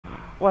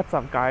What's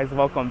up guys,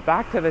 welcome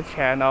back to the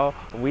channel.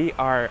 We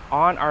are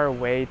on our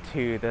way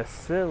to the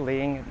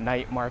Shilin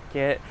Night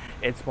Market.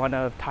 It's one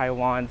of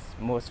Taiwan's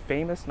most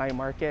famous night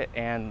market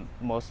and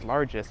most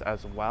largest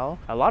as well.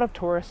 A lot of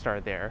tourists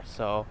are there,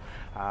 so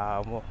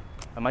well,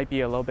 it might be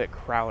a little bit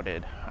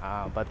crowded,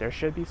 but there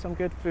should be some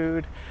good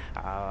food,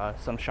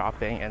 some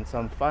shopping, and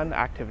some fun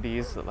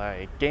activities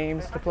like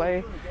games to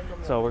play.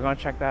 So we're gonna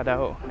check that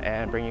out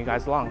and bring you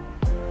guys along.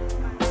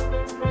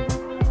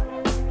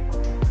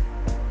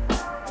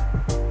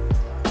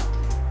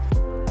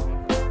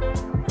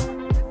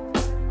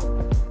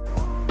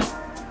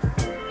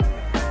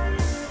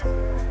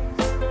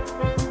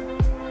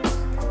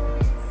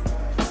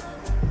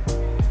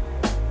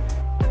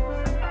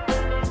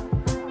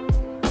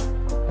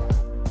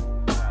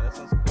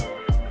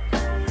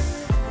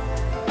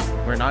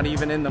 We're not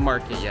even in the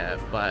market yet,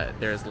 but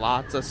there's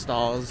lots of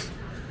stalls,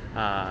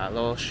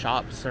 little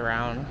shops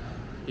around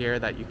here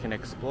that you can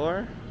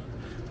explore.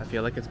 I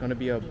feel like it's gonna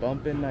be a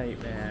bumpin'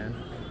 night, man.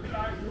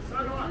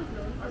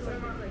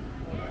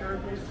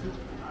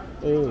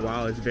 Oh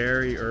wow, it's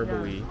very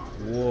herbally.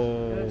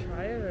 Whoa.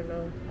 Try it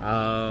or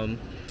no?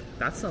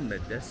 That's some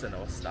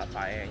medicinal stuff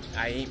I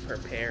ain't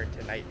prepared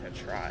tonight to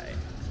try.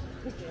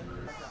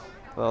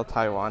 Little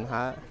Taiwan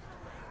hat.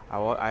 I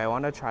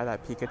want to try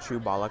that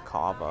Pikachu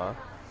balaclava.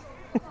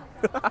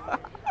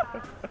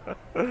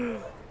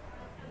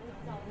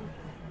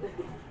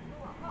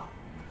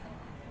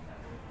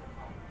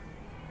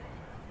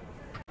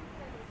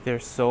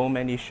 There's so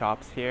many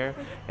shops here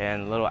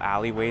and little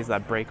alleyways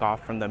that break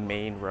off from the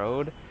main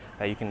road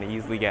that you can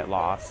easily get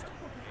lost.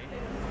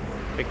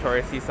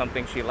 Victoria sees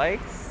something she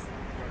likes.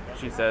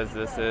 She says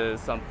this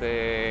is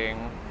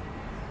something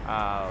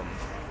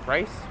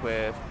rice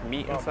with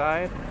meat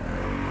inside.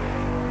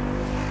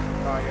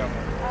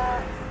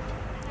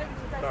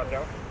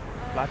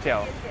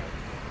 Lachao.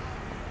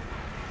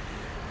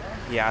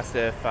 He asked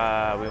if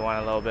we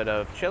want a little bit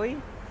of chili.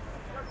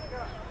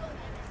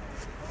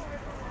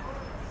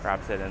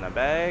 Wraps it in a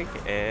bag,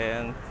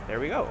 and there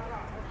we go.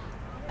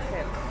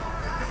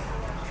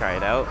 Try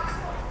it out.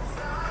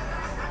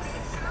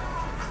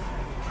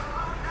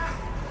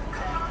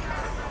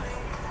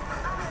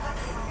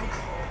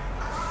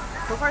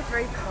 So far it's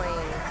very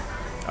plain.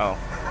 Oh,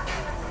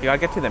 you gotta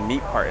get to the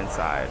meat part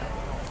inside.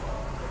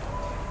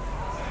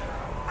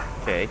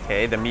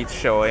 Okay, the meat's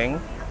showing.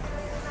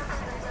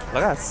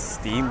 Look at that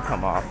steam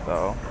come off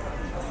though.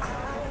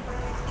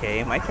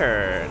 Okay, my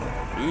turn.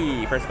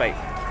 Eee, first bite.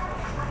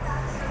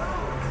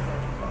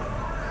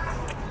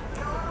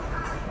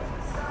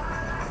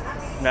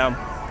 No,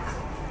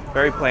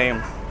 very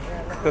plain.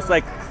 Just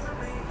like,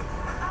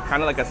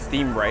 kind of like a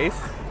steamed rice.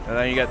 And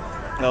then you get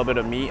a little bit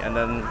of meat and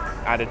then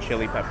added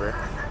chili pepper,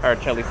 or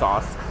chili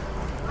sauce.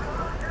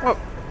 Well,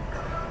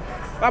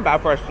 not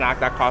bad for a snack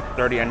that costs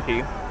 30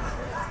 NT.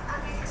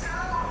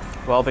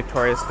 While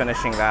Victoria's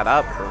finishing that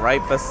up,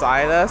 right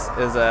beside us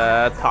is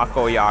a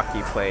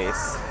takoyaki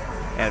place.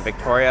 And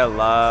Victoria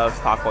loves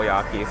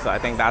takoyaki, so I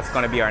think that's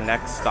going to be our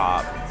next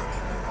stop.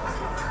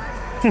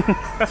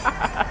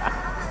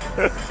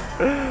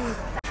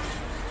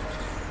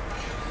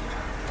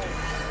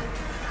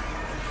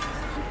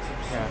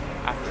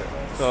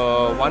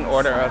 So one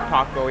order of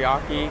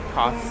takoyaki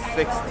costs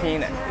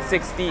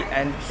 60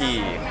 NT.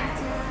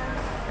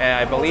 And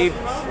I believe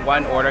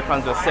one order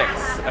comes with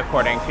 6,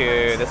 according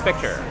to this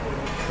picture.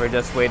 We're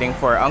just waiting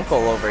for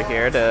Uncle over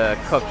here to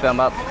cook them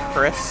up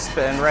crisp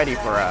and ready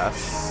for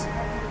us.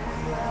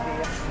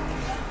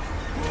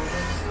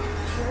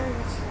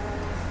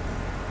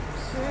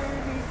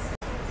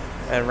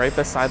 And right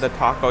beside the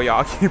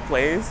takoyaki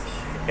place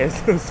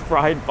is this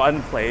fried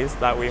bun place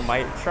that we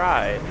might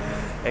try.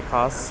 It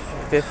costs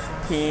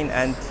 15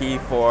 NT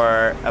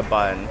for a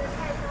bun.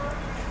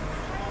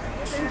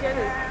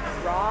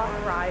 Raw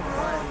fried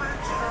bun.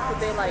 So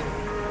they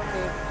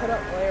put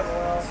up layer of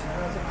oil,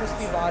 and it's a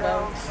crispy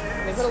bottom.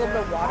 And they put a little bit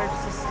of water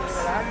just to steam it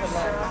up, and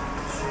then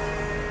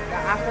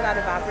after that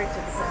evaporates,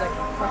 it becomes like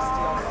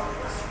crusty on top.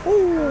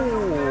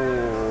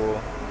 Ooh.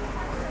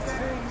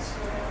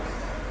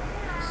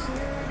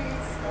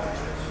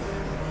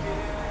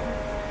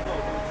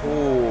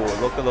 Ooh,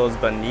 look at those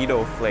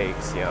bonito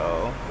flakes,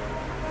 yo.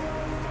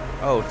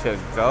 Oh, to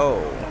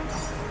go.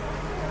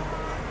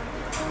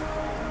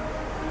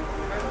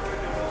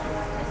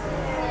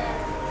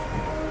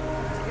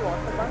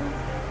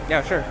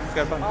 Yeah, sure. Let's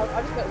get a bun. I'll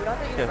just go. We don't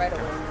have to eat it right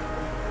away.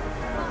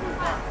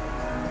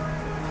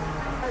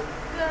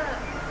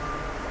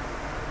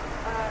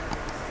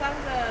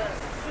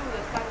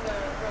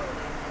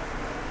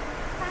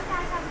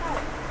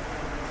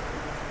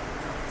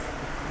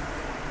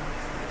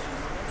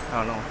 I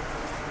don't know.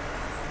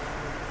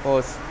 Well,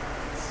 it's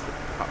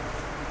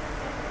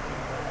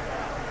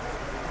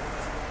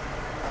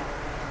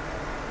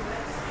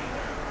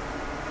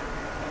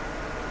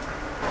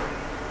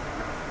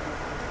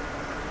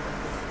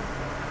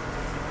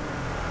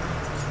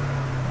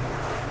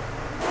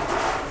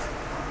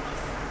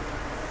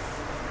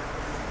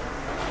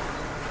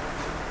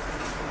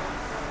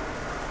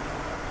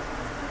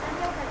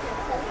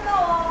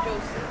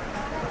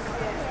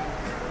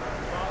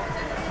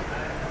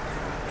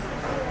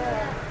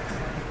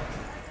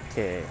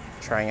Okay,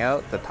 trying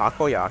out the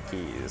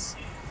takoyakis.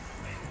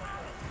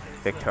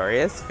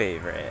 Victoria's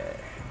favorite.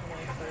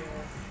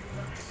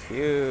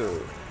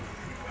 Cute.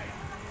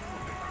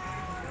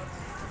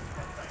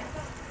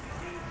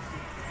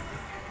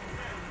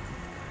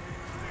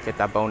 Get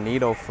that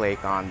bonito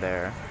flake on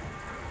there.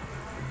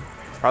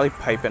 It's probably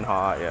piping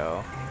hot,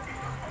 yo.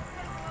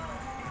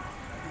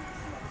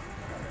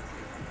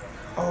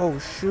 Oh,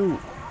 shoot.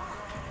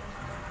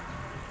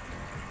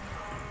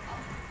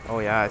 Oh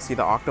yeah, I see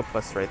the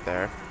octopus right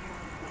there.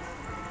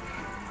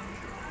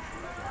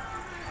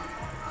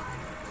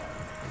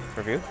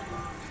 Review?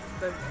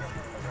 Good.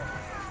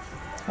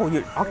 Oh,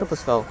 your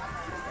octopus fell.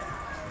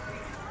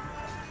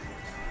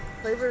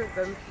 Flavor is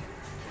good.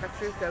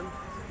 Texture is good.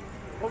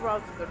 Overall,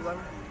 it's a good one.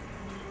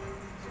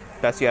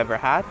 Best you ever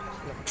had?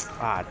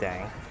 Ah,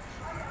 dang.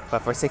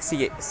 But for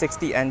 60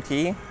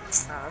 NT,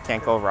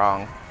 can't go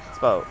wrong. It's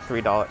about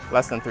 $3,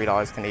 less than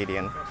 $3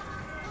 Canadian.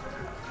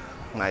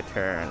 My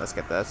turn. Let's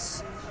get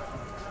this.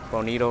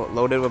 Bonito,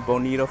 loaded with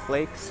bonito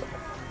flakes.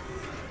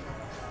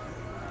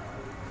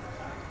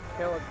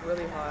 Kale, it's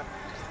really hot.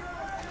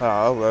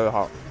 Oh, really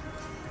hot.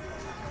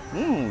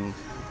 Mmm.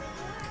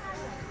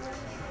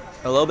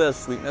 A little bit of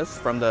sweetness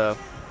from the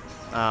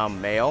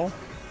mayo.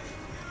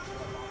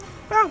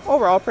 Yeah,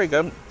 overall pretty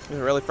good. It's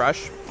really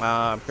fresh,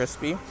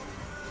 crispy,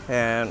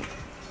 and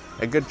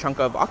a good chunk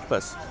of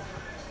octopus.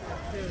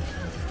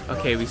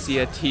 Okay, we see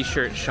a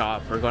t-shirt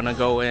shop. We're gonna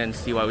go in,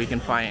 see what we can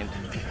find.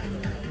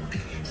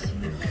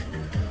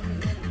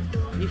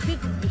 You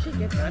should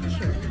get that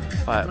shirt.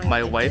 But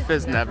my wife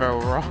is never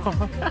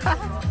wrong.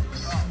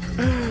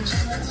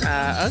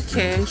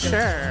 Okay,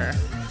 sure.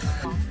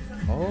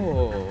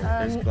 Oh,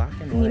 there's black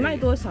and 你卖 white.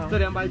 多少？这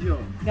290。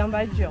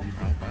290。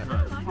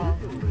好。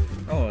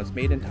 Oh, it's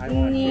made in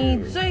Taiwan. 你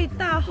too. 最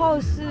大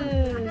号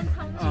是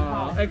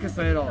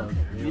XL，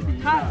你比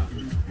一他下，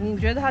你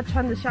觉得他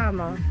穿得下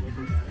吗？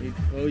你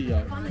可以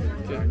啊。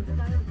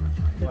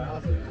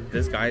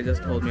This guy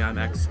just told me I'm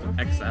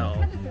XL.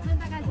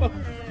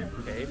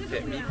 Okay,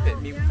 fit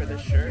me for the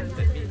shirt.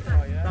 Fit me.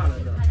 Oh yeah. 大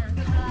人的。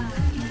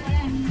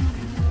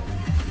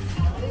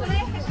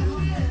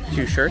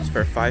 2 shirts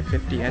for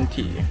 550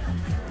 NT.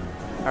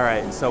 All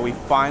right, so we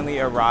finally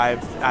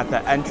arrived at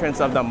the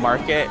entrance of the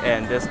market,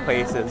 and this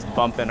place is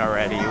bumping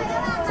already,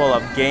 full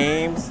of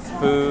games,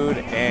 food,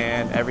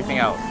 and everything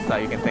else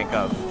that you can think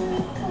of.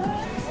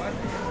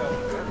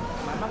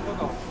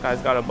 Guy's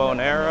got a bow and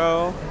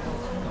arrow.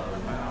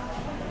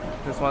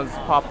 This one's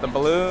pop the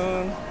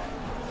balloon.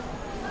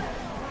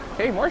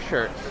 Hey, more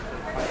shirts.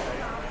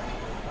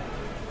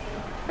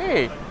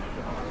 Hey,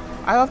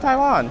 I love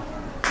Taiwan.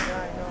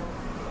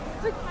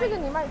 这个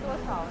你卖多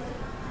少？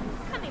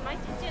 看你买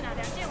几件啊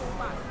？2件500，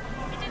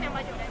一件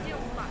290，2件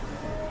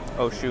500。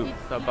 Oh shoot,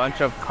 a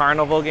bunch of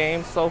carnival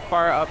games so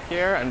far up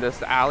here in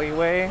this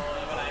alleyway.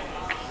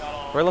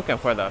 We're looking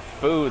for the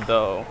food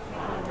though.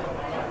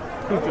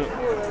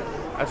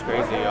 That's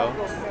crazy, yo.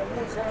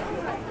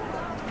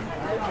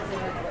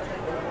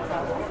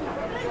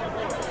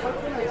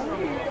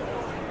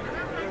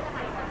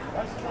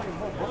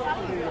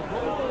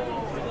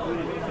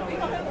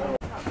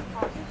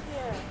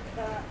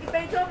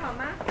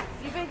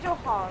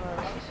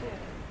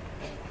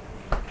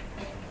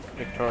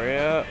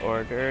 Victoria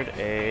ordered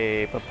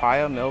a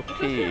papaya milk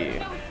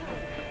tea.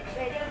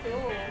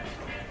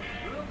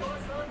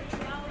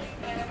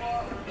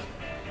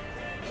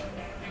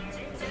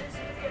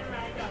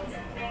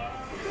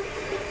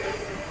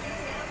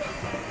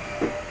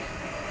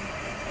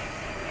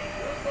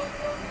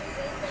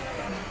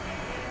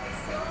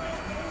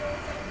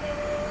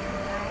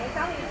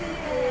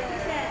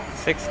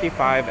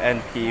 $65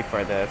 NT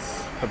for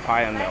this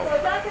papaya milk.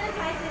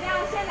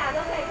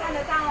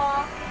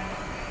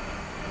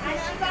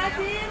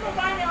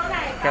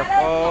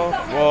 Careful.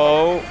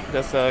 Whoa,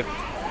 just a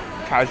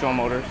casual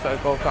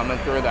motorcycle coming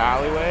through the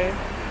alleyway.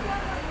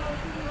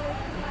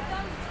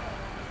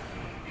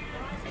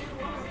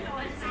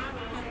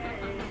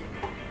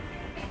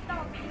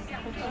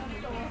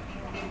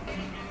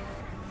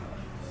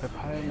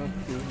 Papaya milk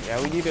tea.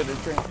 Yeah, we needed a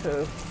drink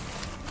to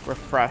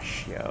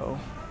refresh, yo.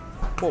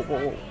 Whoa,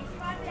 whoa, whoa.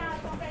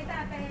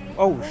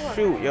 Oh,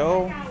 shoot,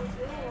 yo.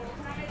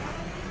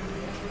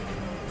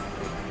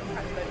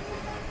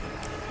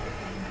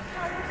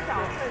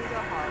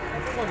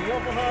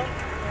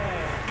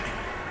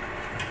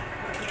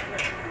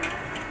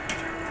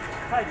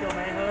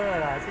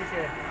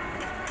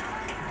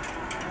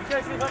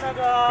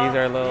 These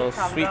are little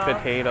sweet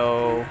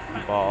potato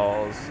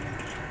balls.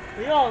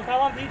 不用，台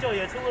湾啤酒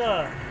也出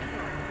了，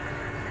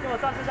因为我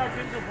上次在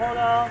群组 po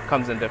的哦。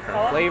 Comes in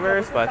different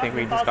flavors, but I think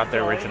we just got the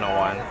original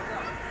one.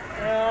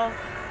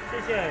 谢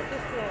谢。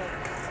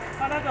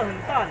它那个很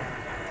淡，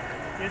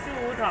也是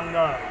无糖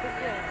的。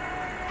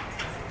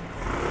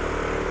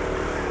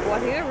 Well, I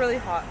think they're really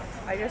hot.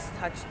 I just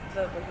touched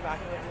the back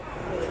of it.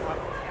 It's really hot.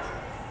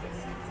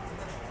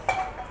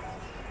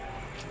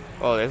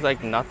 Oh, there's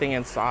like nothing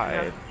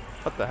inside.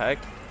 What the heck?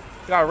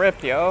 It got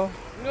ripped, yo.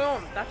 No,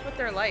 that's what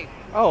they're like.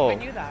 Oh. I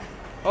knew that.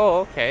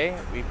 Oh, okay.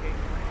 We paid.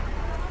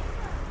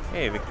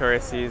 Hey, Victoria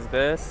sees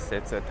this.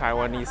 It's a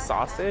Taiwanese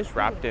sausage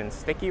wrapped in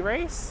sticky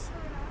rice.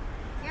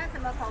 要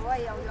什么口味？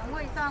有原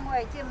味、蒜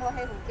味、芥末、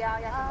黑胡椒，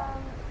要什么？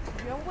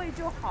原味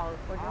就好，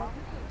我觉得。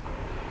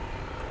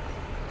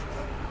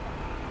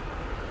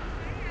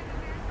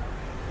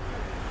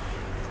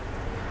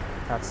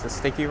That's the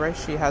sticky rice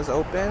she has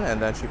open,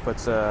 and then she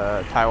puts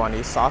a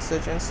Taiwanese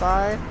sausage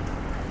inside.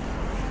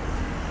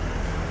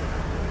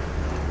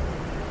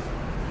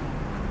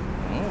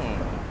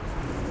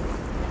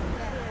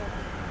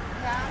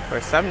 For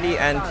 70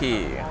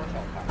 NT.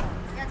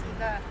 要几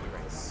个？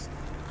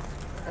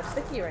 A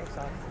sticky rice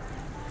sauce.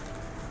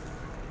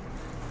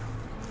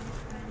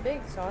 Big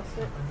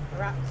sausage,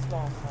 wrapped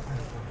small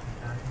sausage.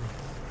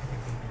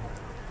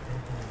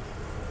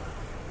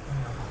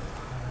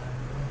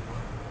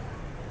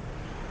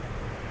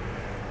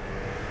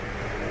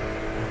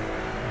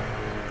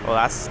 Well,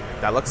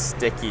 that looks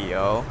sticky,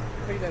 yo.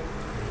 Pretty good.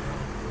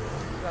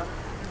 Yeah.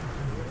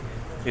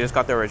 You just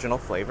got the original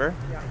flavor?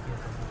 Yeah.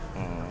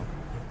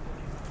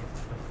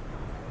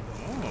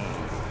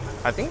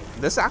 I think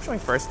this is actually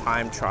my first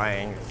time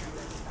trying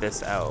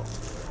this out.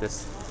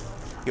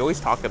 You always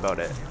talked about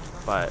it,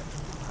 but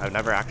I've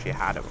never actually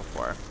had it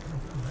before.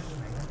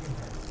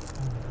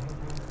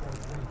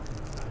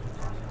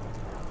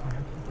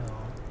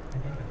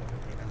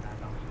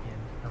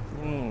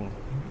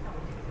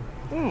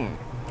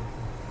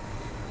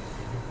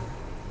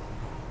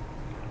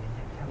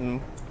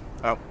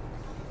 Oh,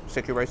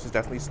 sticky rice is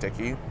definitely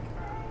sticky.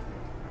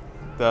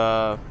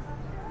 The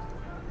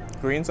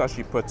greens that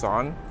she puts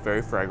on,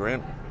 very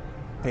fragrant.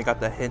 You got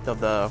the hint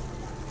of the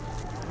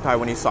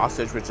Taiwanese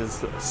sausage, which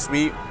is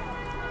sweet.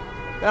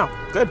 Yeah,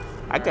 good.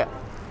 I get it.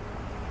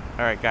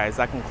 All right, guys,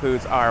 that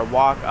concludes our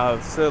walk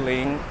of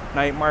Shilin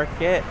Night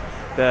Market.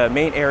 The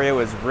main area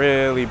was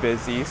really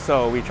busy,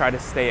 so we tried to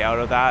stay out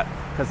of that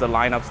because the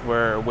lineups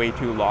were way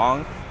too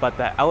long. But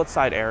the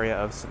outside area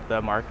of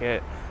the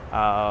market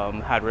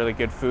had really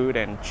good food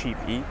and cheap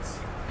eats.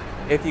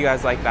 If you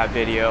guys like that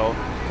video,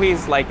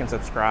 please like and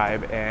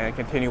subscribe and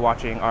continue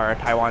watching our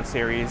Taiwan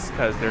series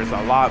because there's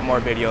a lot more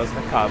videos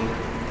to come.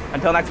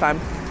 Until next time,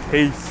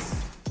 peace.